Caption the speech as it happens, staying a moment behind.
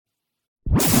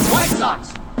White Sox!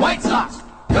 White Sox!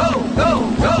 Go, go,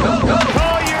 go, go, go!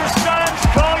 Call your sons,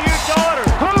 call your daughters.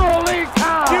 Holy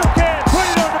cow! You can put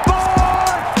it on the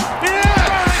board.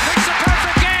 Yeah! It's a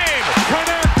perfect game.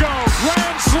 Konecto,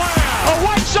 grand slam. A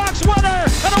White Sox winner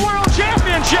and a world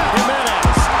championship.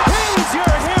 Jimenez, he's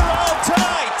your hero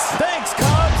tonight. Thanks,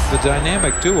 Cubs. The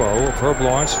dynamic duo of Herb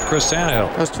Lawrence and Chris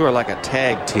Tannehill. Those two are like a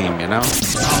tag team, you know?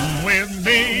 Come with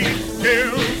me to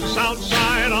the south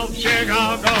side of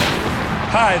Chicago.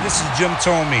 Hi, this is Jim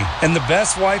Thome, and the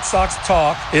best White Sox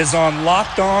talk is on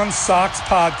Locked On Sox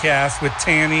podcast with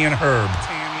Tanny and Herb.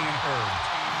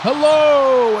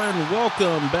 Hello and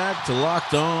welcome back to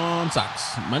Locked On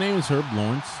Sox. My name is Herb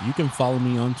Lawrence. You can follow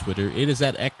me on Twitter. It is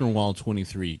at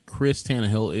Ecknerwall23. Chris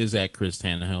Tannehill is at Chris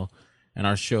Tannehill. And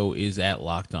our show is at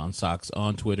Locked On Sox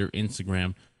on Twitter,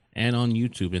 Instagram, and on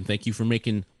YouTube. And thank you for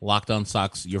making Locked On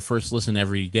Sox your first listen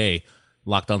every day.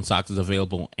 Locked On Sox is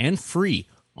available and free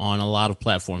on a lot of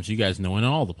platforms. You guys know, in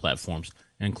all the platforms,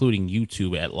 including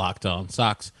YouTube at Locked On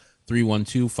Sox.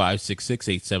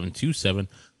 312-566-8727.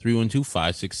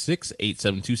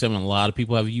 312-566-8727. A lot of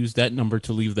people have used that number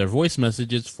to leave their voice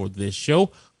messages for this show,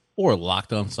 or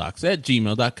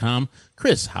lockedonsox@gmail.com.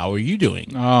 Chris, how are you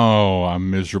doing? Oh, I'm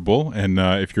miserable. And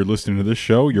if you're listening to this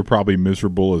show, you're probably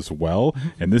miserable as well.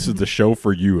 And this is the show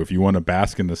for you if you want to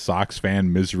bask in the Sox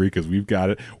fan misery, because we've got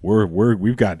it.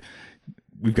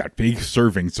 We've got big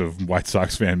servings of White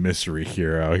Sox fan misery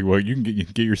here. Well, you can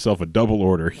get yourself a double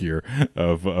order here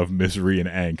of misery and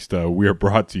angst. We are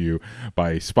brought to you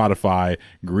by Spotify,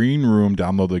 Green Room.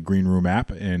 Download the Green Room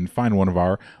app and find one of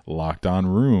our Locked On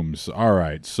rooms. All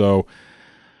right, so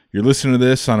you're listening to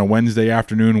this on a Wednesday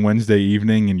afternoon, Wednesday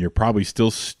evening, and you're probably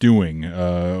still stewing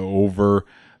over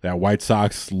that White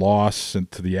Sox loss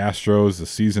to the Astros. The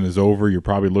season is over. You're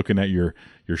probably looking at your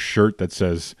shirt that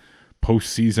says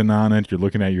postseason on it. You're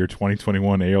looking at your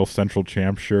 2021 AL Central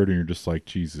Champ shirt, and you're just like,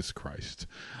 Jesus Christ,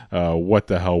 what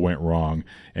the hell went wrong?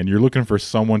 And you're looking for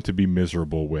someone to be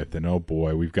miserable with. And oh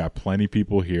boy, we've got plenty of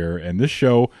people here. And this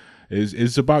show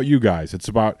is about you guys. It's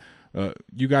about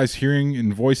you guys hearing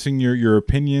and voicing your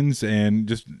opinions and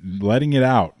just letting it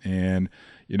out. And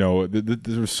you know,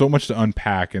 there's so much to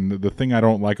unpack, and the thing I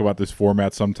don't like about this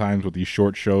format sometimes with these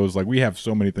short shows, like we have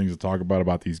so many things to talk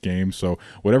about these games, so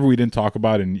whatever we didn't talk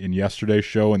about in yesterday's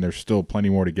show, and there's still plenty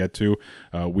more to get to,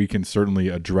 we can certainly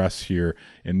address here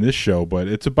in this show, but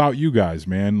it's about you guys,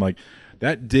 man. Like,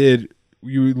 you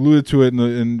alluded to it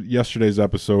in yesterday's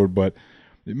episode, but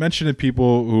it mentioned that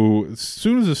people who, as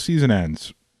soon as the season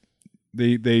ends,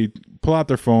 they pull out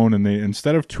their phone and they,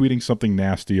 instead of tweeting something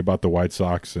nasty about the White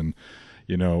Sox and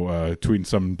tweeting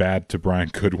something bad to Brian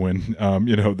Goodwin,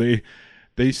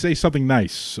 they say something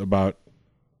nice about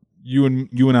you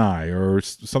and I, or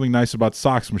something nice about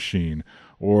Sox Machine,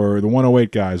 or the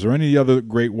 108 guys, or any of the other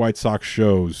great White Sox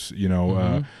shows,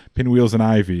 Pinwheels and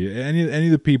Ivy, any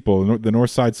of the people, the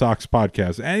Northside Sox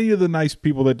podcast, any of the nice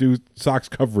people that do Sox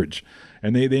coverage,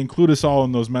 and they include us all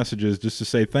in those messages just to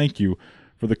say thank you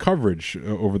for the coverage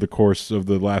over the course of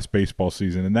the last baseball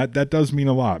season. And that does mean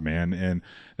a lot, man. And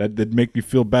that make me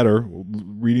feel better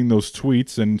reading those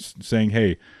tweets and saying,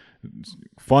 hey,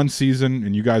 fun season,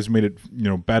 and you guys made it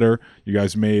better. You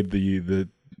guys made the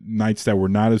nights that were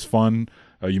not as fun,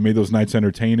 you made those nights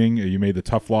entertaining. You made the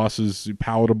tough losses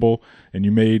palatable, and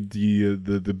you made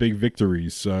the big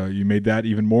victories. You made that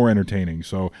even more entertaining.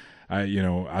 So I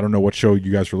don't know what show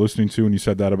you guys were listening to when you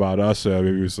said that about us.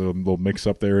 Maybe it was a little mix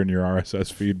up there in your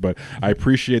RSS feed, but I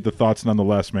appreciate the thoughts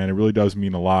nonetheless, man. It really does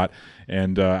mean a lot.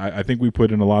 And I think we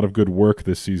put in a lot of good work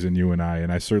this season, you and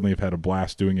I certainly have had a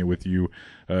blast doing it with you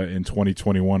in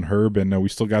 2021, Herb. And we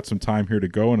still got some time here to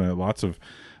go, and lots of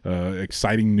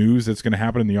exciting news that's going to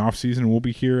happen in the offseason, and we'll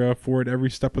be here for it every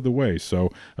step of the way. So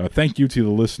thank you to the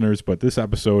listeners, but this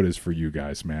episode is for you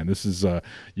guys, man. This is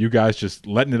you guys just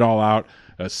letting it all out.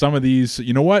 Some of these,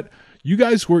 you know what? You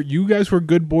guys were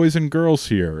good boys and girls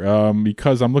here,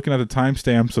 because I'm looking at the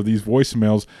timestamps of these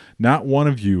voicemails. Not one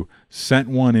of you sent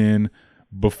one in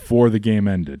before the game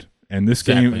ended, and this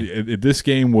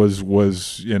game was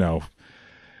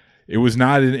it was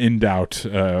not in doubt,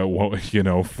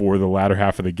 for the latter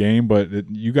half of the game, but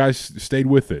you guys stayed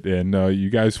with it, and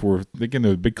you guys were thinking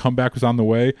the big comeback was on the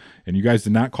way, and you guys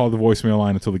did not call the voicemail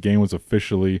line until the game was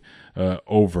officially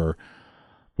over.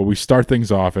 But we start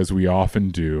things off, as we often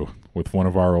do, with one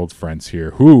of our old friends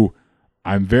here, who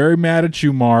I'm very mad at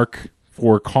you, Mark,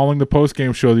 for calling the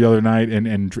postgame show the other night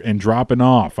and dropping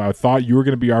off. I thought you were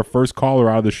going to be our first caller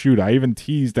out of the chute. I even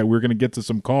teased that we were going to get to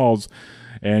some calls,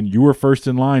 and you were first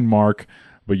in line, Mark,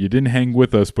 but you didn't hang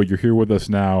with us, but you're here with us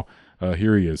now.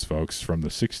 Here he is, folks, from the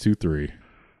 623.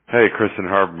 Hey, Chris and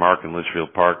Herb, Mark in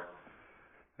Litchfield Park.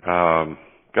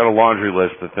 got a laundry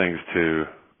list of things to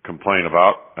complain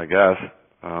about, I guess.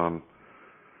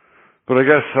 But I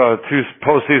guess 2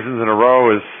 postseasons in a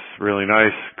row is really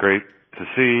nice, great to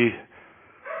see.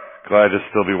 Glad to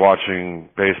still be watching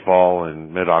baseball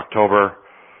in mid-October.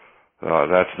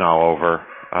 That's now over.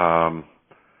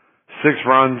 6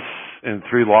 runs in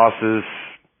 3 losses,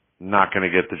 not going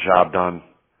to get the job done.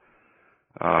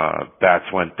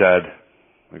 Bats went dead,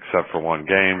 except for 1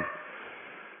 game.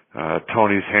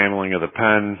 Tony's handling of the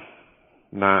pen,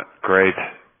 not great.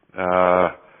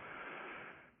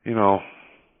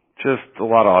 Just a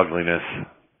lot of ugliness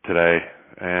today.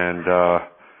 And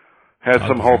had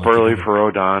some hope early for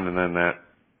Rodon, and then that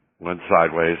went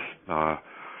sideways.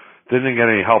 Didn't get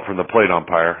any help from the plate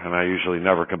umpire, and I usually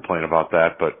never complain about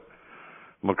that, but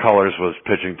McCullers was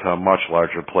pitching to a much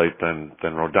larger plate than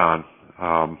Rodon.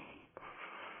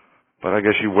 But I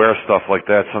guess you wear stuff like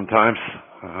that sometimes.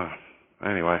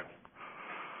 Anyway.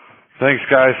 Thanks,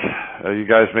 guys. You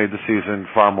guys made the season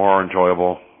far more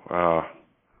enjoyable.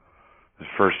 His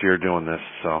first year doing this,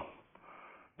 so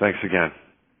thanks again.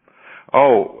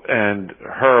 Oh, and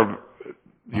Herb,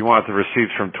 you want the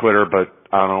receipts from Twitter, but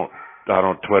I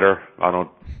don't Twitter. I don't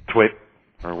twit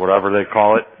or whatever they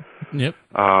call it. Yep.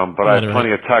 But I had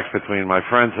plenty of text between my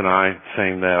friends and I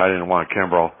saying that I didn't want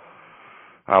Kimbrel.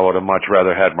 I would have much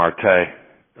rather had Marte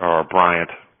or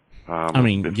Bryant.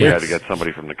 If we had to get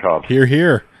somebody from the Cubs.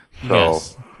 Here. So,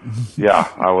 yes. Yeah,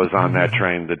 I was on that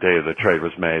train the day the trade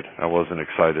was made. I wasn't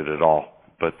excited at all.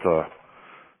 But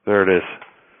there it is.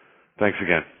 Thanks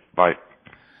again. Bye.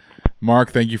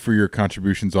 Mark, thank you for your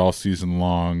contributions all season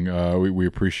long. We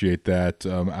appreciate that.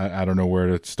 I don't know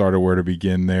where to start or where to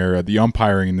begin there. The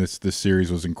umpiring in this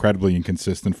series was incredibly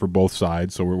inconsistent for both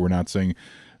sides, so we're not saying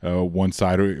one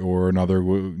side or another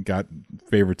got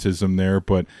favoritism there,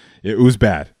 but it was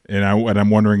bad. And I'm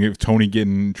wondering if Tony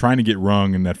trying to get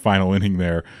rung in that final inning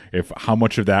there, if how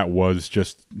much of that was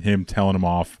just him telling him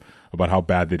off about how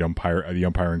bad the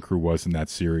umpiring crew was in that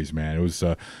series, man. It was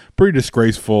pretty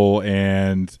disgraceful,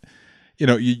 and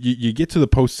you get to the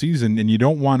postseason and you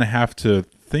don't want to have to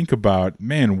think about,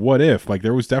 man, what if? Like,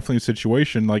 there was definitely a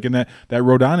situation like in that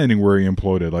Rodon inning where he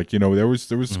imploded. Like, there was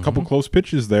a couple close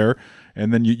pitches there,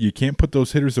 and then you can't put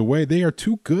those hitters away. They are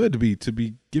too good to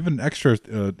be given extra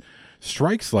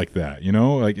strikes like that.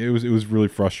 Like it was really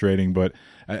frustrating. But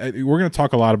we're going to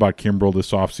talk a lot about Kimbrel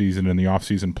this offseason and the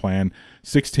offseason plan.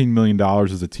 $16 million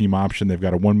is a team option. They've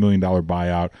got a $1 million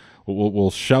buyout. We'll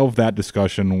shelve that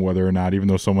discussion whether or not, even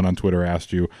though someone on Twitter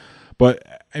asked you.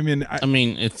 But I mean,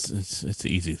 it's an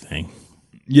easy thing.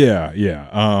 Yeah.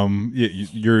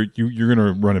 You're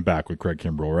gonna run it back with Craig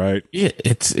Kimbrel, right? Yeah,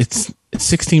 it's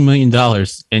 $16 million,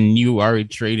 and you already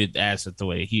traded assets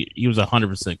away. He was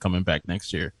 100% coming back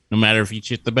next year, no matter if he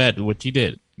shit the bed, which he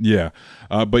did. Yeah,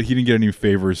 but he didn't get any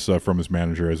favors from his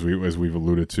manager, as we've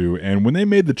alluded to. And when they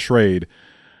made the trade,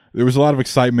 there was a lot of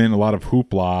excitement, a lot of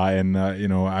hoopla, and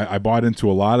I bought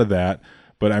into a lot of that.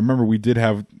 But I remember we did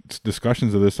have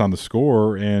discussions of this on the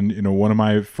Score, and one of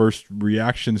my first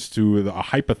reactions to a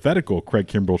hypothetical Craig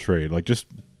Kimbrel trade, like just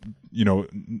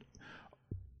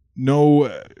no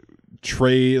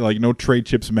trade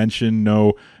chips mentioned,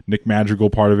 no Nick Madrigal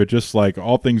part of it, just like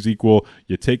all things equal,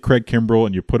 you take Craig Kimbrel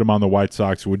and you put him on the White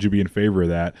Sox. Would you be in favor of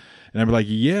that? And I'd be like,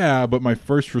 yeah, but my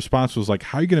first response was like,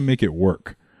 how are you going to make it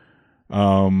work?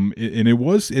 And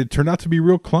it turned out to be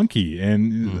real clunky,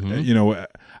 and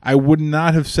I would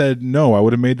not have said no. I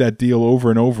would have made that deal over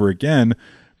and over again,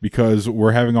 because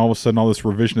we're having all of a sudden all this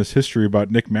revisionist history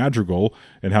about Nick Madrigal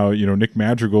and how Nick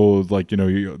Madrigal, like the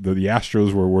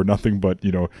Astros were nothing but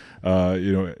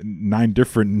 9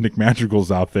 different Nick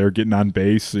Madrigals out there getting on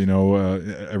base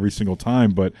every single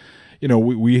time. But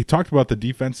we talked about the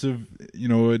defensive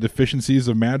deficiencies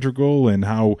of Madrigal and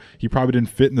how he probably didn't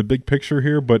fit in the big picture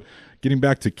here. But getting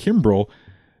back to Kimbrel,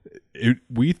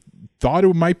 we thought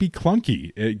it might be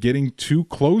clunky getting 2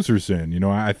 closers in.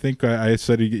 I think I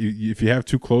said, if you have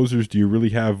 2 closers, do you really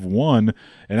have one?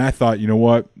 And I thought,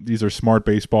 what? These are smart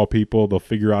baseball people. They'll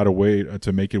figure out a way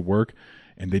to make it work.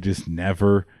 And they just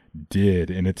never did.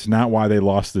 And it's not why they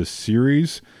lost this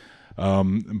series.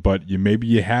 But maybe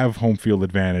you have home field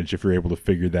advantage if you're able to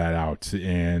figure that out.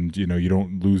 And, you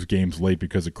don't lose games late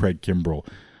because of Craig Kimbrel.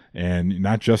 And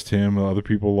not just him, other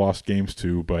people lost games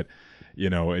too, but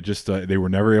it just they were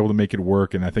never able to make it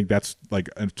work. And I think that's, like,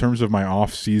 in terms of my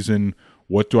off season,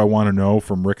 what do I want to know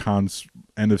from Rick Hahn's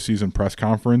end of season press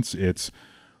conference? It's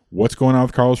what's going on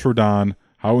with Carlos Rodon,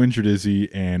 how injured is he,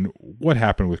 and what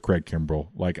happened with Craig Kimbrel?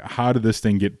 Like, how did this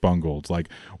thing get bungled? Like,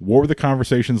 what were the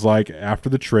conversations like after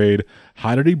the trade?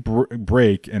 How did he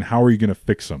break, and how are you going to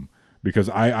fix them? because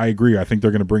I agree. I think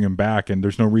they're going to bring him back, and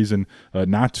there's no reason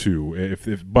not to.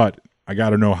 But I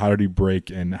got to know, how did he break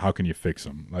and how can you fix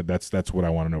him? That's what I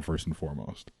want to know first and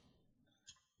foremost.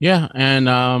 Yeah, and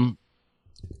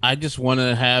I just want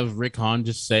to have Rick Hahn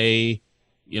just say,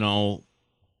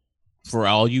 for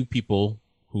all you people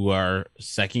who are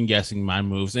second guessing my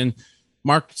moves, and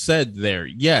Mark said there,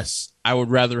 yes, I would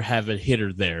rather have a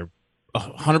hitter there.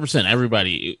 100%.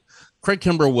 Everybody. Craig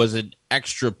Kimbrel was an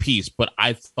extra piece, but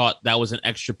I thought that was an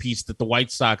extra piece that the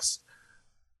White Sox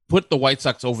put the White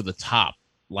Sox over the top.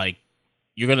 Like,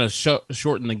 you're going to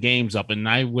shorten the games up, and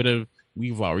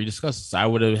we've already discussed this. I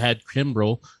would have had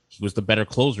Kimbrel, he was the better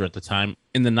closer at the time,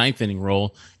 in the ninth inning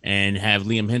role, and have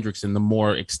Liam Hendriks in the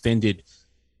more extended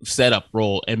setup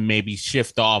role and maybe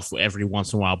shift off every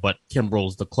once in a while. But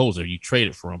Kimbrel's the closer. You trade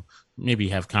it for him. Maybe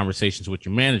have conversations with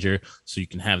your manager so you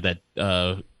can have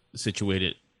that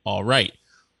situated all right.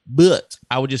 But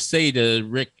I would just say to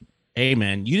Rick, hey,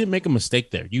 man, you didn't make a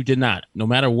mistake there. You did not. No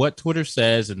matter what Twitter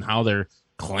says and how they're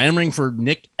clamoring for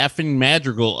Nick effing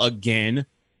Madrigal again,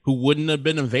 who wouldn't have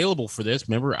been available for this.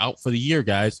 Remember, out for the year,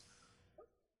 guys.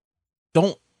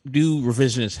 Don't do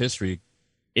revisionist history.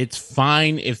 It's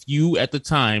fine if you, at the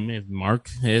time, if Mark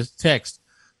has text,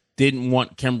 didn't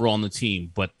want Kimbrel on the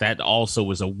team, but that also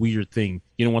was a weird thing.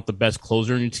 You don't want the best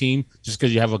closer in your team just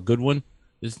because you have a good one.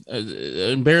 It's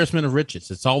an embarrassment of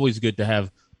riches. It's always good to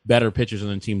have better pitchers on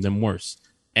the team than worse.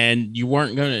 And you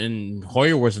weren't going to, and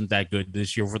Hoyer wasn't that good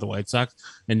this year for the White Sox,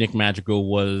 and Nick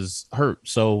Madrigal was hurt.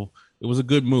 So it was a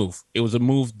good move. It was a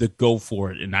move to go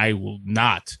for it. And I will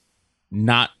not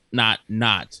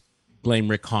blame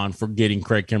Rick Hahn for getting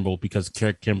Craig Kimbrel because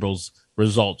Craig Kimbrel's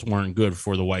results weren't good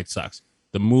for the White Sox.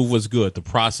 The move was good. The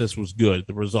process was good.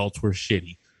 The results were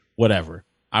shitty. Whatever.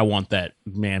 I want that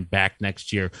man back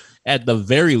next year. At the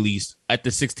very least, at the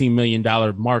 $16 million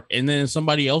mark. And then if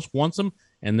somebody else wants him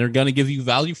and they're going to give you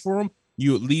value for him,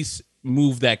 you at least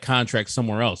move that contract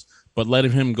somewhere else. But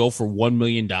letting him go for $1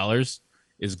 million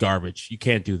is garbage. You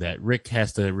can't do that. Rick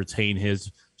has to retain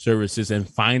his services and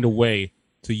find a way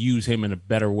to use him in a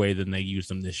better way than they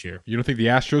used him this year. You don't think the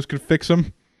Astros could fix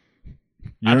him?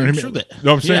 You know I'm what sure I mean? that.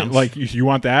 No, I'm saying, like, you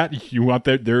want that. You want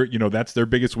that. That's their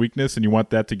biggest weakness, and you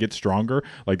want that to get stronger.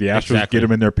 Like the Astros get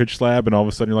him in their pitch slab, and all of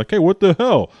a sudden you're like, hey, what the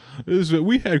hell?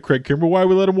 We had Craig Kimbrel. Why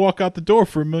we let him walk out the door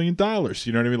for $1 million?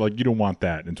 You know what I mean? Like, you don't want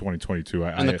that in 2022.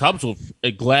 And the Cubs will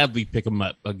gladly pick him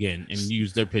up again and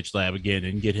use their pitch lab again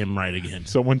and get him right again.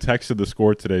 Someone texted the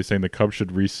score today saying the Cubs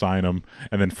should re-sign him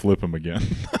and then flip him again.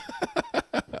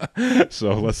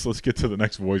 So let's get to the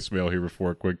next voicemail here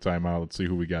before a quick timeout. Let's see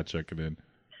who we got checking in.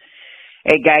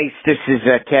 Hey guys, this is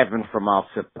Kevin from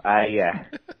Alsip. I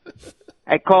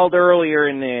called earlier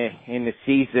in the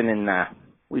season and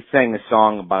we sang a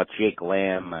song about Jake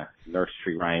Lamb,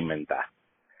 nursery rhyme, and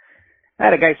I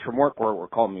had a guys from work were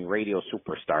calling me Radio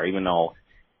Superstar, even though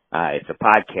it's a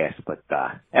podcast. But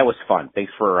that was fun.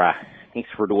 Thanks for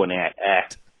doing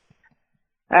that.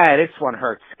 This one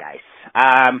hurts, guys.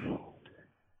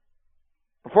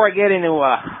 Before I get into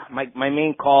my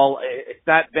main call, it's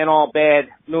not been all bad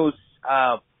news.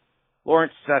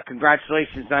 Lawrence,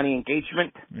 congratulations on the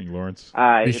engagement. Hey, Lawrence.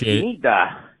 If you need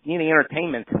any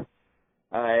entertainment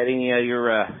at any of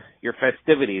your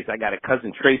festivities, I got a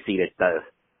cousin Tracy that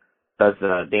does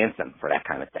dancing for that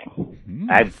kind of thing.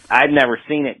 I've never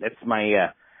seen it. That's my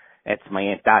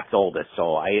Aunt Dot's oldest,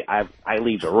 so I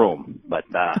leave the room. But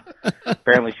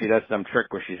apparently she does some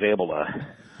trick where she's able to.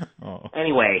 Oh.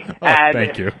 Anyway,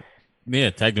 thank you.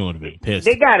 Yeah, Techno would have been pissed.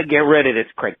 They got to get rid of this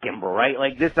Craig Kimbrel, right?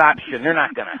 Like this option, they're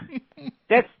not gonna.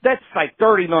 That's like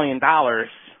 $30 million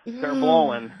they're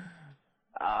blowing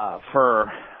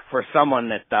for someone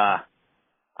that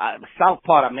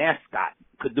Southpaw the mascot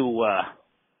could do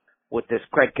what this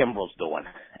Craig Kimbrel's doing.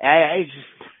 I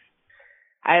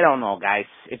don't know, guys.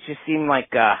 It just seemed like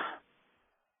it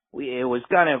was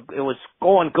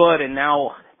going good, and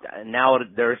now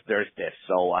there's this.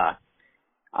 So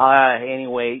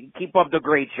anyway, keep up the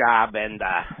great job, and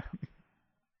I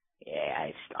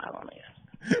don't know.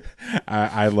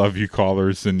 I love you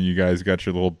callers, and you guys got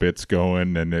your little bits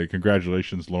going, and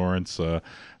congratulations, Lawrence,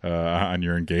 on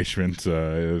your engagement.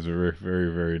 It was very,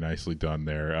 very, very nicely done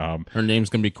there. Her name's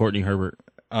gonna be Courtney Herbert.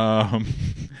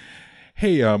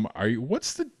 Hey,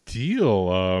 what's the deal?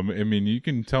 I mean, you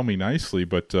can tell me nicely,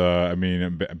 but a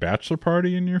bachelor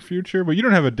party in your future? But you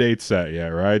don't have a date set yet,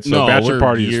 right? So no, bachelor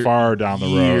party is far down the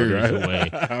road, right?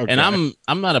 Away. Okay. And I'm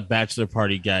not a bachelor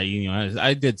party guy. You know,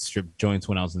 I did strip joints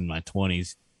when I was in my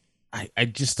 20s. I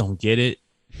just don't get it.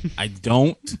 I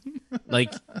don't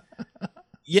like.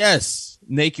 Yes,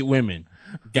 naked women,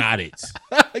 got it,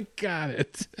 got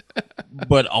it.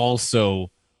 But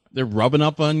also, They're rubbing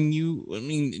up on you. I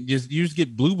mean, you just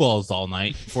get blue balls all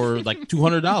night for like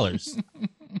 $200.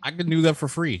 I could do that for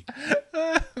free.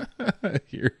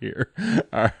 Here.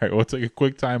 All right, we'll take a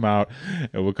quick time out,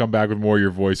 and we'll come back with more of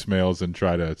your voicemails and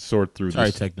try to sort through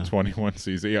this Techna. 21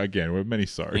 season. Yeah, again, with many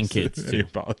sorries. And kids, Any too.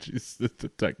 apologies to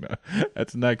Techna.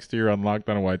 That's next here on Locked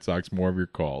On White Sox. More of your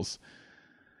calls.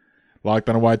 Locked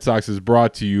On White Sox is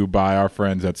brought to you by our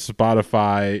friends at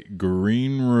Spotify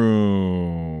Green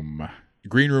Room.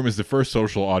 Green Room is the first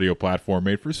social audio platform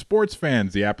made for sports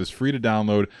fans. The app is free to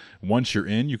download. Once you're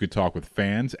in, you can talk with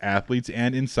fans, athletes,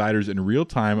 and insiders in real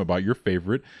time about your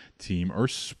favorite team or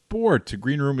sport.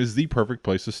 Green Room is the perfect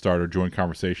place to start or join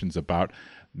conversations about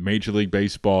Major League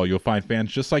Baseball. You'll find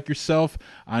fans just like yourself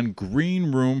on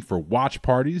Green Room for watch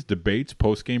parties, debates,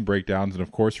 post-game breakdowns, and,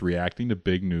 of course, reacting to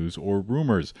big news or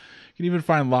rumors. You can even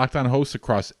find Locked On hosts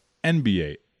across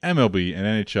NBA, MLB, and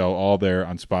NHL all there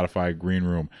on Spotify Green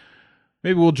Room.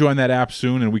 Maybe we'll join that app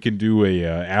soon, and we can do a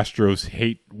Astros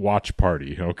hate watch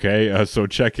party, okay? So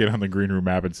check in on the Green Room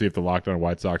app and see if the Locked On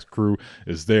White Sox crew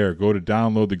is there. Go to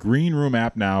download the Green Room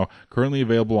app now, currently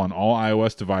available on all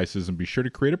iOS devices, and be sure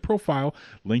to create a profile,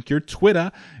 link your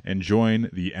Twitter, and join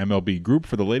the MLB group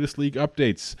for the latest league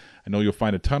updates. I know you'll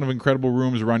find a ton of incredible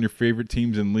rooms around your favorite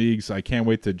teams and leagues. I can't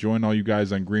wait to join all you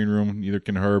guys on Green Room. Neither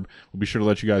can Herb. We'll be sure to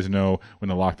let you guys know when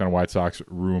the Locked On White Sox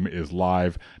room is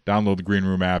live. Download the Green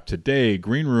Room app today.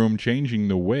 Green Room, changing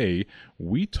the way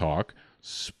we talk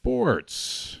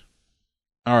sports.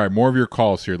 All right, more of your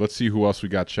calls here. Let's see who else we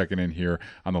got checking in here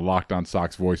on the Locked On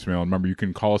Sox voicemail. Remember, you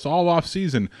can call us all off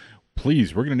season.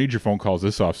 Please, we're going to need your phone calls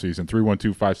this offseason.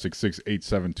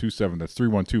 312-566-8727. That's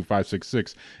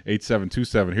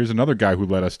 312-566-8727. Here's another guy who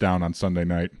let us down on Sunday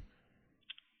night.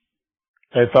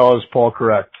 Hey, fellas, Paul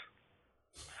Correct.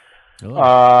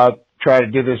 Try to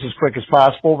do this as quick as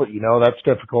possible, but that's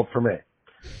difficult for me.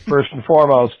 First and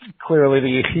foremost, clearly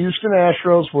the Houston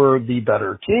Astros were the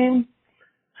better team.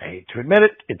 I hate to admit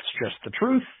it. It's just the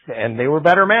truth, and they were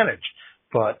better managed.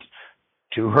 But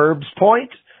to Herb's point,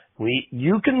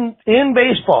 you can, in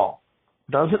baseball,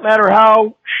 doesn't matter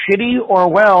how shitty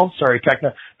or well, sorry,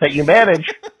 Techna, that you manage,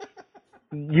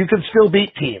 you can still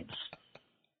beat teams.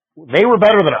 They were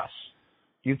better than us.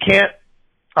 You can't,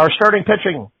 our starting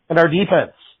pitching and our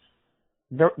defense,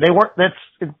 they weren't,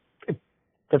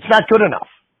 that's not good enough.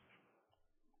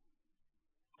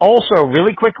 Also,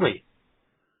 really quickly,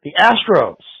 the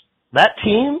Astros, that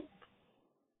team,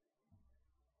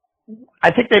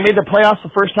 I think they made the playoffs the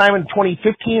first time in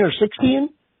 2015 or 16.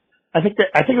 I think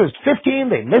it was 15.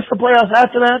 They missed the playoffs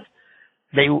after that.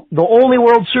 The only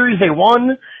World Series they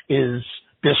won is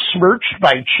besmirched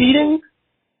by cheating.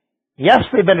 Yes,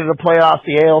 they've been in the playoffs,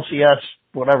 the ALCS,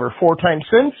 whatever, 4 times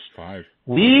since. 5.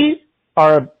 We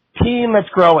are a team that's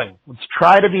growing. Let's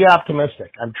try to be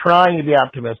optimistic. I'm trying to be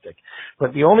optimistic.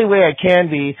 But the only way I can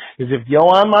be is if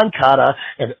Yohan Moncada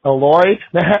and Eloy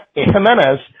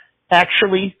Jimenez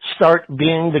actually start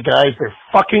being the guys they're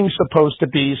fucking supposed to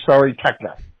be. Sorry,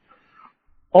 Techna.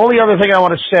 Only other thing I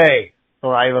want to say,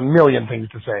 or I have a million things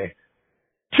to say.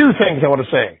 2 things I want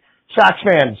to say. Sox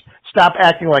fans, stop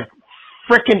acting like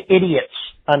frickin' idiots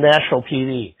on national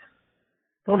TV.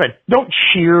 Don't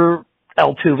cheer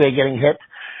Altuve getting hit.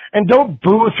 And don't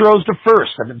boo who throws to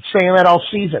first. I've been saying that all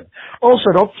season.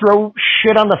 Also, don't throw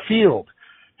shit on the field.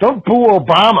 Don't boo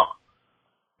Obama.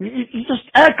 You just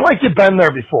act like you've been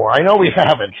there before. I know we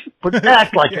haven't, but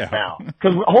act like it now.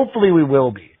 Because hopefully we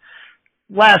will be.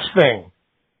 Last thing.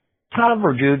 Tom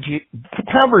Verducci,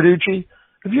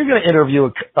 if you're going to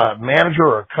interview a manager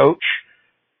or a coach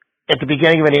at the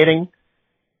beginning of an inning,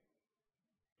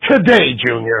 today,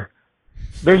 Junior,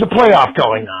 there's a playoff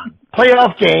going on.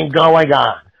 Playoff game going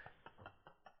on.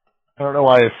 I don't know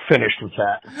why I finished with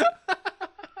that.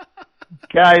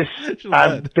 Guys,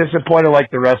 I'm disappointed like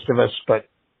the rest of us, but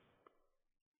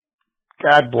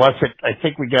God bless it. I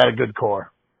think we got a good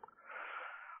core.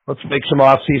 Let's make some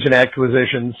off-season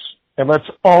acquisitions, and let's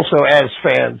also, as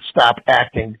fans, stop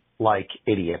acting like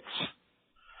idiots.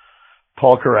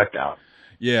 Paul Correct out.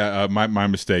 Yeah, my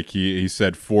mistake. He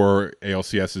said 4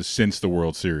 ALCSs since the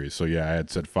World Series. So, yeah, I had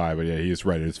said 5, but yeah, he is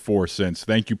right. It's 4 since.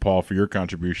 Thank you, Paul, for your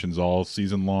contributions all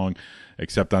season long,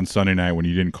 except on Sunday night when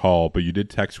you didn't call, but you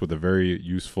did text with a very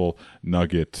useful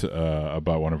nugget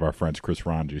about one of our friends, Chris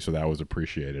Ranji, so that was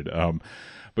appreciated.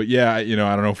 But yeah, I don't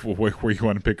know where you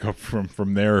want to pick up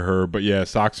from there, Herb. But yeah,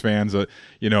 Sox fans,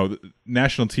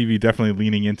 national TV definitely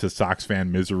leaning into Sox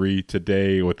fan misery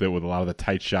today with a lot of the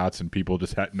tight shots and people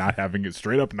just not having it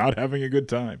straight up, not having a good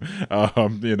time.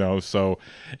 So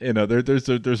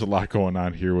there's a lot going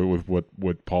on here with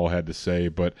what Paul had to say.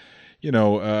 But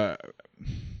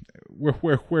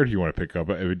where do you want to pick up?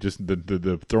 It would just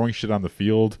the throwing shit on the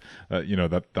field.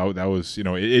 That was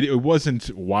it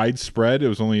wasn't widespread. It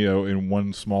was only in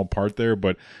one small part there.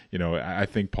 But I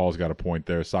think Paul's got a point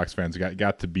there. Sox fans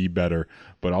got to be better,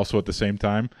 but also at the same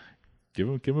time,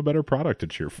 give them a better product to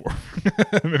cheer for.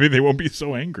 Maybe they won't be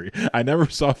so angry. I never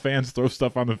saw fans throw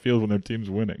stuff on the field when their team's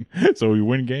winning. So we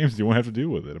win games, you won't have to deal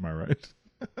with it. Am I right?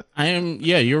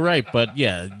 Yeah, you're right. But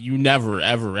yeah, you never,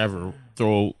 ever, ever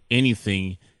throw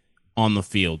anything on the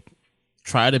field.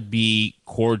 Try to be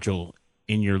cordial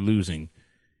in your losing.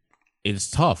 It's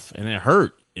tough and it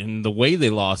hurt. And the way they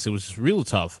lost, it was real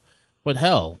tough. But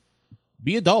hell,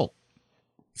 be adult.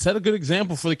 Set a good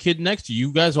example for the kid next to you.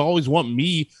 You guys always want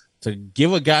me to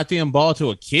give a goddamn ball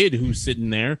to a kid who's sitting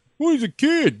there. Well, he's a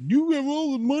kid. You have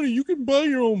all the money. You can buy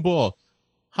your own ball.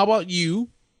 How about you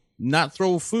not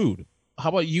throw food? How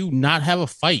about you not have a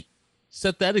fight?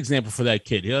 Set that example for that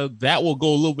kid. That will go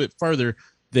a little bit further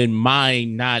than my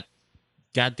not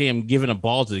goddamn giving a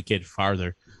ball to the kid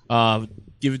farther.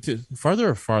 Give it to farther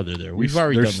or farther there. We've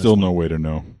already done this. There's still no way to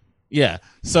know. Yeah.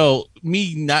 So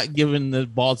me not giving the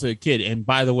ball to a kid. And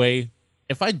by the way,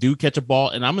 if I do catch a ball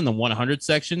and I'm in the 100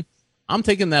 section, I'm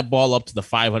taking that ball up to the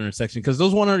 500 section because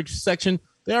those 100 section,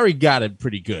 they already got it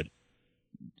pretty good.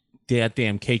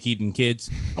 Damn cake eating kids.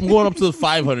 I'm going up to the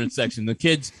 500 section. The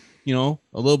kids, a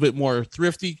little bit more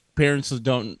thrifty. Parents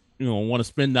don't, want to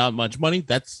spend that much money.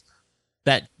 That's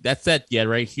that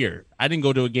right here. I didn't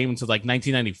go to a game until like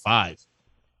 1995.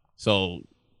 So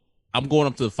I'm going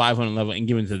up to the 500 level and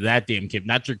giving to that damn kid,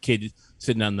 not your kid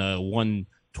sitting on the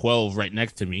 112 right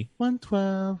next to me.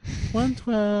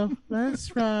 112,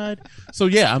 let's ride. So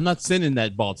yeah, I'm not sending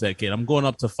that ball to that kid. I'm going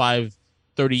up to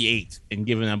 538 and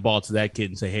giving that ball to that kid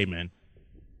and say, hey man,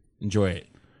 enjoy it.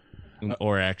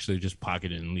 Or actually just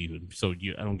pocket it and leave it. So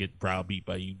I don't get browbeat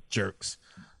by you jerks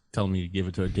telling me to give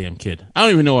it to a damn kid. I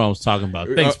don't even know what I was talking about.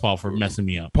 Thanks, Paul, for messing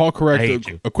me up. Paul, correct.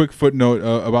 A quick footnote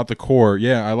about the core.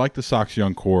 Yeah, I like the Sox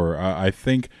young core. I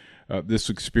think this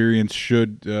experience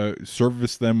should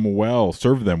serve them well.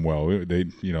 They,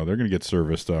 they're going to get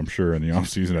serviced, I'm sure, in the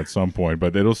offseason at some point.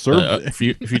 But it'll serve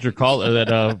future caller,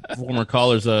 that former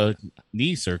caller's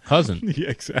niece or cousin. Yeah,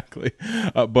 exactly.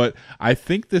 But I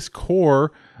think this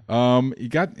core.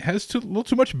 Has a little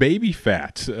too much baby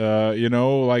fat.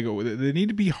 Like they need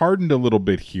to be hardened a little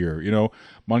bit here.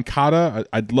 Moncada,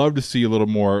 I'd love to see a little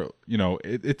more.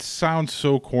 It sounds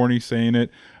so corny saying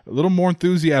it. A little more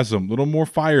enthusiasm, a little more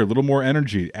fire, a little more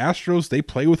energy. Astros, they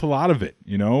play with a lot of it,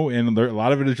 and a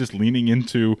lot of it is just leaning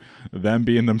into them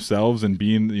being themselves and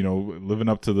being, living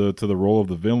up to the role of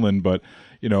the villain. But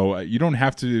you don't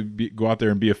have to go out there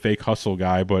and be a fake hustle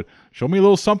guy, but show me a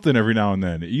little something every now and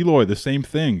then. Eloy, the same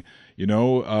thing.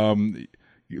 A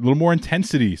little more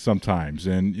intensity sometimes,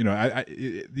 and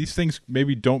these things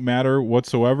maybe don't matter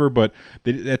whatsoever, but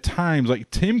at times,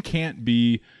 like Tim can't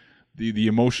be the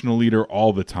emotional leader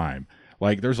all the time.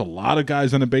 Like there's a lot of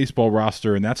guys on a baseball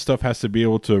roster, and that stuff has to be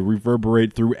able to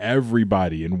reverberate through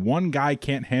everybody, and one guy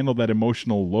can't handle that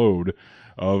emotional load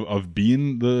of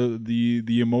being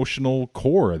the emotional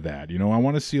core of that. I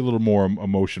want to see a little more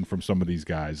emotion from some of these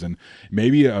guys, and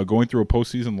maybe going through a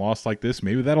postseason loss like this,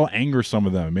 maybe that'll anger some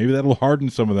of them, maybe that'll harden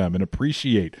some of them and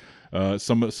appreciate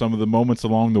some of the moments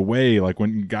along the way, like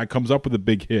when a guy comes up with a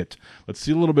big hit. Let's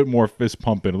see a little bit more fist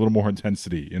pumping, a little more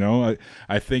intensity.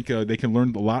 I think they can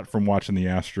learn a lot from watching the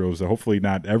Astros. Hopefully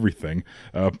not everything,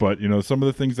 but some of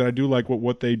the things that I do like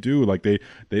what they do. Like they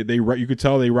you could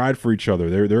tell they ride for each other.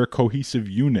 They're a cohesive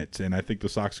unit, and I think the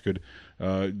Sox could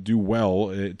do well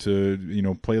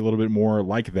to play a little bit more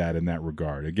like that in that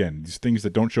regard. Again, these things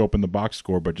that don't show up in the box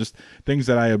score, but just things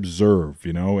that I observe.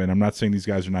 And I'm not saying these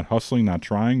guys are not hustling, not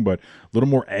trying, but a little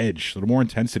more edge, a little more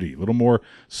intensity, a little more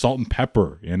salt and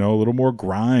pepper, a little more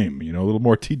grime, a little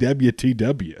more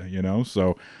TW.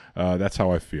 So that's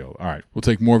how I feel. All right, we'll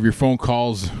take more of your phone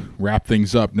calls, wrap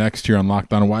things up next here on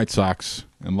Locked On White Sox.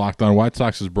 And Locked On White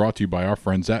Sox is brought to you by our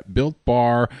friends at Built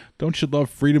Bar. Don't you love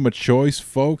freedom of choice,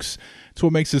 folks? It's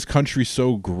what makes this country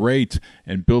so great,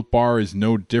 and Built Bar is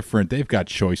no different. They've got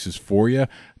choices for you.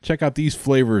 Check out these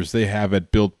flavors they have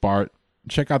at Built Bar.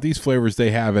 Check out these flavors they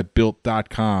have at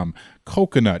Built.com.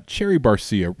 Coconut, cherry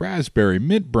barcia, raspberry,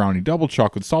 mint brownie, double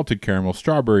chocolate, salted caramel,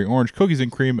 strawberry, orange, cookies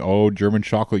and cream. Oh, German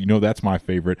chocolate. That's my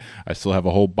favorite. I still have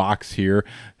a whole box here,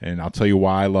 and I'll tell you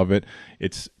why I love it.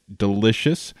 It's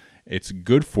delicious. It's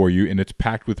good for you, and it's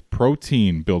packed with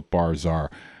protein. Built Bars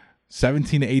are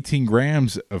 17 to 18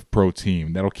 grams of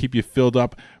protein. That'll keep you filled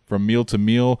up from meal to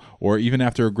meal, or even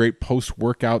after a great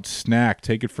post-workout snack.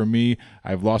 Take it from me.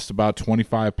 I've lost about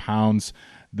 25 pounds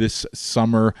this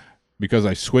summer. because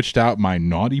I switched out my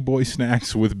Naughty Boy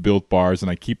snacks with Built Bars, and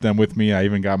I keep them with me. I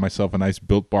even got myself a nice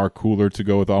Built Bar cooler to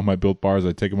go with all my Built Bars.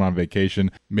 I take them on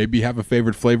vacation. Maybe you have a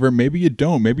favorite flavor. Maybe you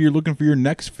don't. Maybe you're looking for your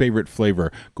next favorite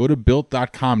flavor. Go to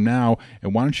Built.com now,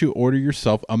 and why don't you order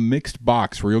yourself a mixed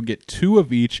box where you'll get 2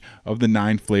 of each of the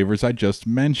 9 flavors I just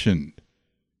mentioned.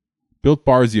 Built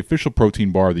Bar is the official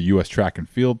protein bar of the U.S. track and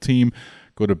field team.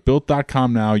 Go to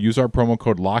Built.com now, use our promo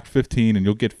code LOCKED15, and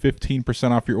you'll get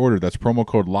 15% off your order. That's promo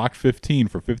code LOCKED15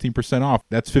 for 15% off.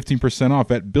 That's 15%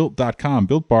 off at Built.com.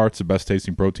 Built Bar, it's the best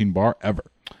tasting protein bar ever.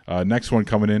 Next one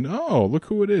coming in. Oh, look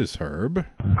who it is, Herb.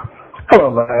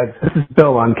 Hello, lads. This is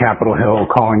Bill on Capitol Hill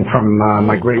calling from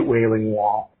my Great Wailing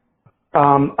Wall.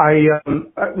 I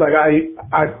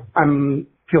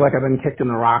feel like I've been kicked in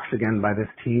the rocks again by this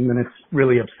team, and it's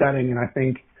really upsetting, and I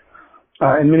think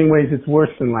in many ways, it's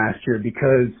worse than last year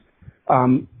because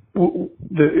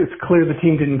it's clear the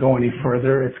team didn't go any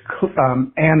further.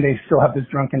 And they still have this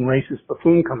drunken racist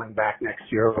buffoon coming back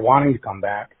next year, or wanting to come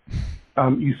back.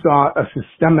 You saw a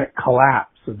systemic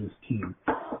collapse of this team.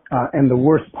 And the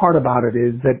worst part about it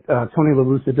is that Tony La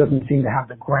Russa doesn't seem to have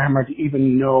the grammar to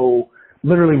even know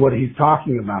literally what he's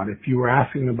talking about. If you were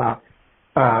asking about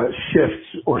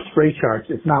shifts or spray charts,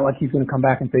 it's not like he's going to come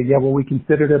back and say, yeah, well, we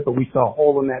considered it, but we saw a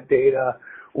hole in that data,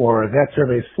 or that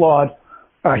survey is flawed.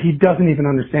 He doesn't even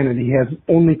understand it. He has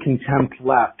only contempt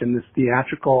left in this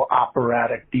theatrical,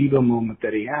 operatic diva moment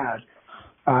that he had.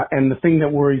 And the thing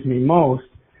that worries me most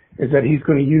is that he's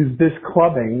going to use this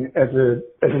clubbing as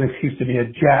an excuse to be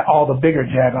all the bigger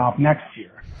jag-off next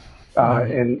year.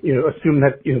 And, assume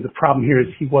that, the problem here is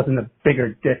he wasn't a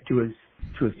bigger dick to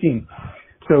his team.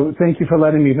 So thank you for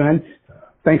letting me vent.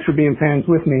 Thanks for being fans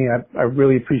with me. I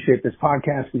really appreciate this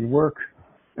podcast and your work,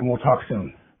 and we'll talk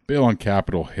soon. Bill on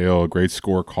Capitol Hill, great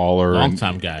score caller.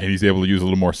 Long-time guy. And he's able to use a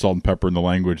little more salt and pepper in the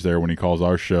language there when he calls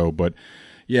our show. But,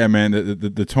 yeah, man,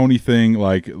 the Tony thing,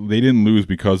 like, they didn't lose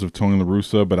because of Tony La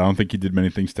Russa, but I don't think he did many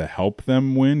things to help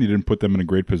them win. He didn't put them in a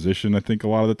great position, I think, a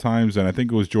lot of the times. And I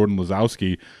think it was Jordan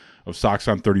Lazowski of Sox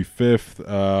on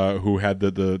 35th who had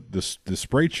the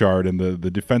spray chart and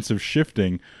the defensive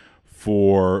shifting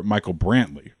for Michael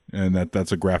Brantley. And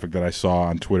that's a graphic that I saw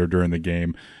on Twitter during the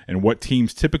game, and what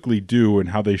teams typically do and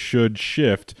how they should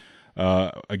shift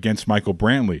against Michael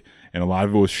Brantley. And a lot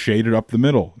of it was shaded up the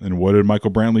middle. And what did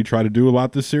Michael Brantley try to do a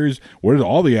lot this series? What did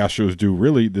all the Astros do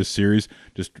really this series?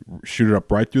 Just shoot it up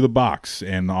right through the box.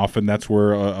 And often that's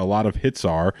where a lot of hits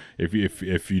are. If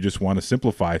you just want to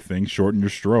simplify things, shorten your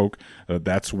stroke,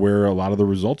 that's where a lot of the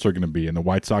results are going to be. And the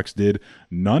White Sox did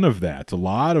none of that. A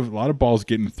lot of balls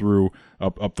getting through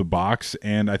up the box.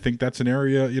 And I think that's an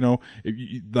area,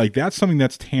 that's something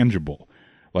that's tangible.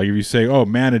 Like if you say, oh,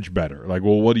 manage better. Like,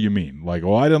 well, what do you mean? Like,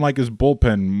 well, I didn't like his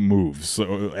bullpen moves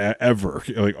ever.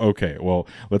 Like, okay, well,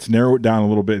 let's narrow it down a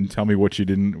little bit and tell me what you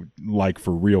didn't like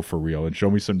for real, and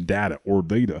show me some data or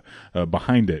data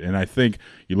behind it. And I think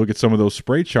you look at some of those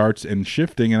spray charts and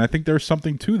shifting, and I think there's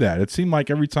something to that. It seemed like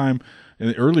every time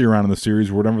earlier on in the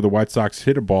series, whenever the White Sox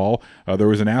hit a ball, there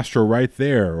was an Astro right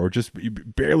there, or just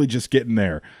barely just getting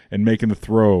there and making the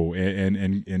throw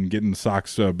and getting the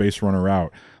Sox base runner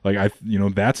out. Like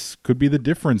that's could be the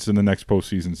difference in the next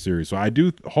postseason series. So I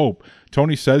do hope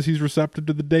Tony says he's receptive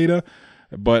to the data,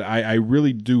 but I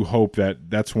really do hope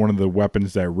that that's one of the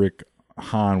weapons that Rick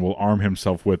Hahn will arm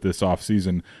himself with this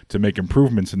offseason to make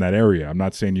improvements in that area. I'm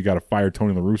not saying you got to fire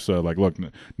Tony La Russa. Like, look,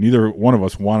 neither one of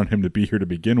us wanted him to be here to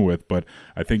begin with, but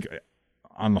I think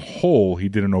on the whole, he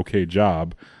did an okay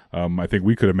job. I think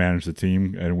we could have managed the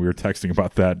team, and we were texting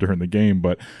about that during the game.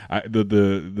 But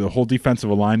the whole defensive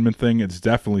alignment thing, it's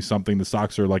definitely something. The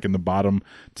Sox are like in the bottom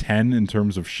 10 in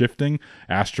terms of shifting.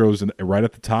 Astros right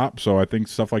at the top. So I think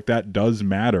stuff like that does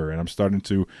matter, and I'm starting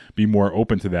to be more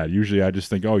open to that. Usually I just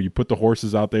think, oh, you put the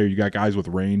horses out there, you got guys with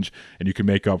range, and you can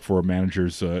make up for a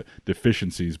manager's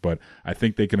deficiencies. But I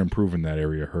think they can improve in that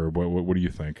area, Herb. What do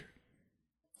you think?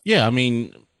 Yeah, I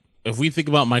mean, if we think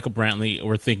about Michael Brantley,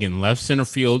 we're thinking left center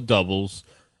field doubles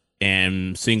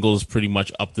and singles pretty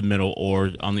much up the middle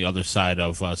or on the other side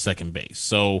of second base.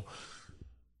 So,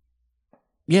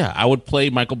 yeah, I would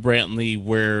play Michael Brantley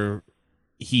where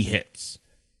he hits.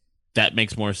 That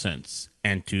makes more sense.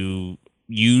 And to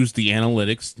use the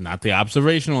analytics, not the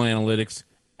observational analytics,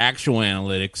 actual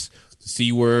analytics, to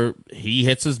see where he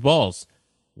hits his balls,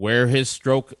 where his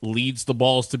stroke leads the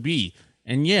balls to be.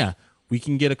 And, yeah, we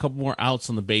can get a couple more outs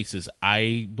on the bases.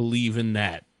 I believe in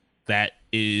that. That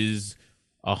is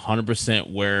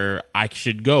 100% where I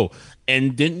should go.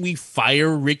 And didn't we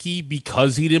fire Ricky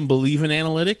because he didn't believe in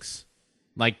analytics?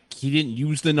 Like, he didn't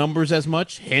use the numbers as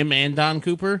much, him and Don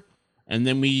Cooper? And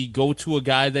then we go to a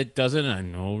guy that doesn't. I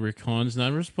know Rick Hahn's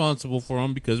not responsible for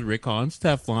him because Rick Hahn's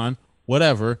Teflon,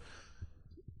 whatever.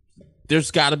 There's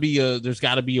got to be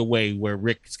a way where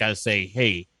Rick's got to say,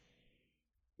 hey,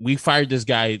 we fired this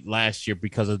guy last year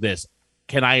because of this.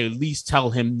 Can I at least tell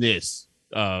him this,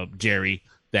 Jerry,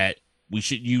 that we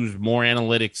should use more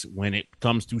analytics when it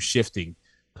comes to shifting?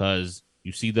 Because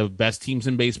you see the best teams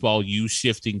in baseball use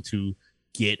shifting to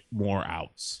get more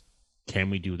outs. Can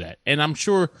we do that? And I'm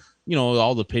sure,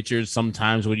 all the pitchers,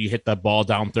 sometimes when you hit that ball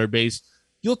down third base,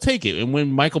 you'll take it. And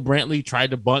when Michael Brantley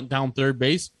tried to bunt down third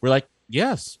base, we're like,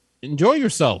 yes, enjoy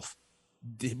yourself.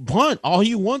 Bunt all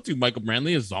you want to, Michael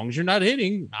Brantley, as long as you're not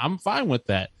hitting. I'm fine with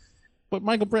that. But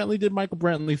Michael Brantley did Michael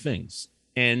Brantley things,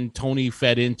 and Tony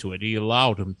fed into it. He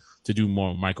allowed him to do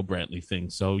more Michael Brantley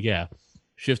things. So, yeah,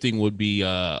 shifting would be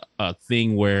a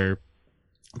thing where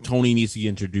Tony needs to get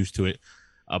introduced to it.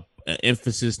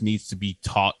 Emphasis needs to be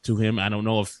taught to him. I don't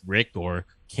know if Rick or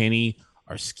Kenny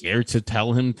are scared to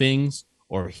tell him things,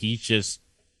 or he's just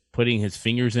putting his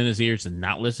fingers in his ears and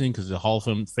not listening because he's a Hall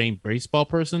of Fame baseball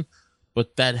person.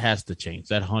 But that has to change.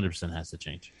 That 100% has to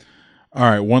change. All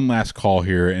right, one last call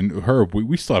here. And Herb,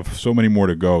 we still have so many more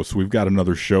to go. So we've got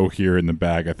another show here in the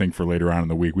bag, I think, for later on in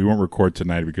the week. We won't record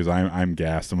tonight because I'm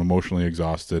gassed. I'm emotionally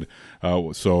exhausted.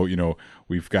 So,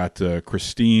 we've got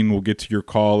Christine. We'll get to your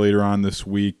call later on this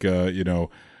week. Checking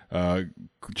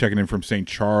in from St.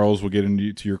 Charles. We'll get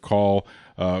into your call.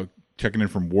 Checking in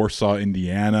from Warsaw,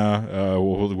 Indiana.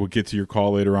 We'll get to your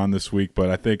call later on this week. But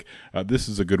I think this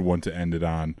is a good one to end it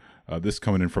on. This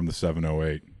coming in from the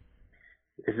 708.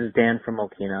 This is Dan from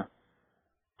Okina.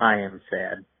 I am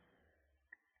sad.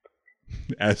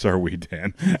 As are we,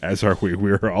 Dan. As are we.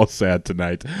 We're all sad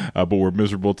tonight, but we're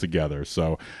miserable together.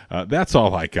 So that's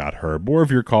all I got, Herb. More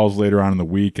of your calls later on in the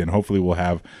week, and hopefully we'll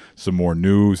have some more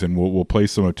news, and we'll play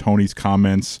some of Tony's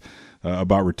comments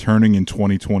about returning in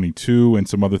 2022 and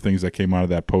some other things that came out of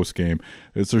that post game.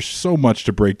 There's so much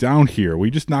to break down here.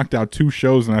 We just knocked out 2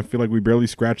 shows, and I feel like we barely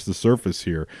scratched the surface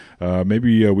here.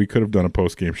 Maybe we could have done a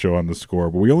post game show on the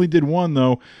score, but we only did one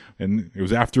though, and it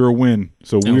was after a win.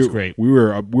 So was great.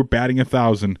 We're batting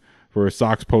 1,000 for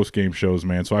Sox post-game shows,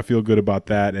 man. So I feel good about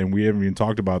that, and we haven't even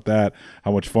talked about that,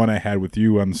 how much fun I had with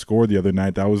you on the score the other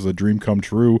night. That was a dream come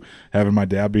true, having my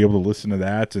dad be able to listen to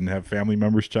that and have family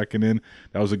members checking in.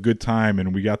 That was a good time,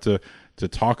 and we got to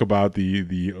talk about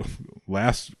the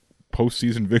last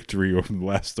postseason victory over the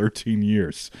last 13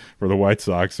 years for the White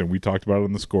Sox, and we talked about it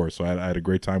on the score. So I had a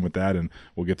great time with that, and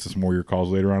we'll get to some more of your calls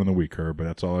later on in the week, Herb, but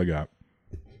that's all I got.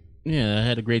 Yeah, I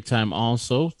had a great time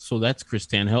also. So that's Chris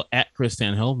Tannehill, at Chris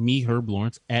Tannehill, me, Herb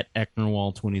Lawrence, at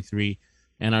Ecknerwall23.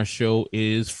 And our show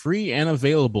is free and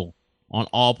available on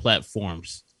all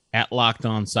platforms at Locked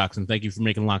On Sox. And thank you for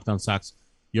making Locked On Sox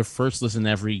your first listen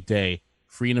every day.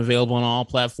 Free and available on all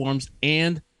platforms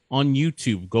and on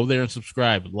YouTube. Go there and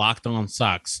subscribe. Locked On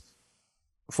Sox.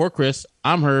 For Chris,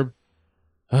 I'm Herb.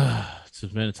 It's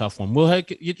been a tough one. We'll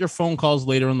get your phone calls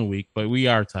later in the week, but we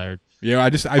are tired. Yeah, I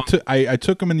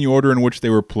took them in the order in which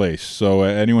they were placed. So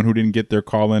anyone who didn't get their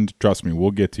call in, trust me, we'll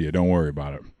get to you. Don't worry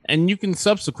about it. And you can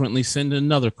subsequently send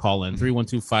another call in,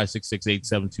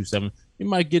 312-566-8727. You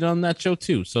might get on that show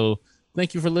too. So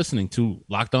thank you for listening to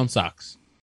Locked On Sox.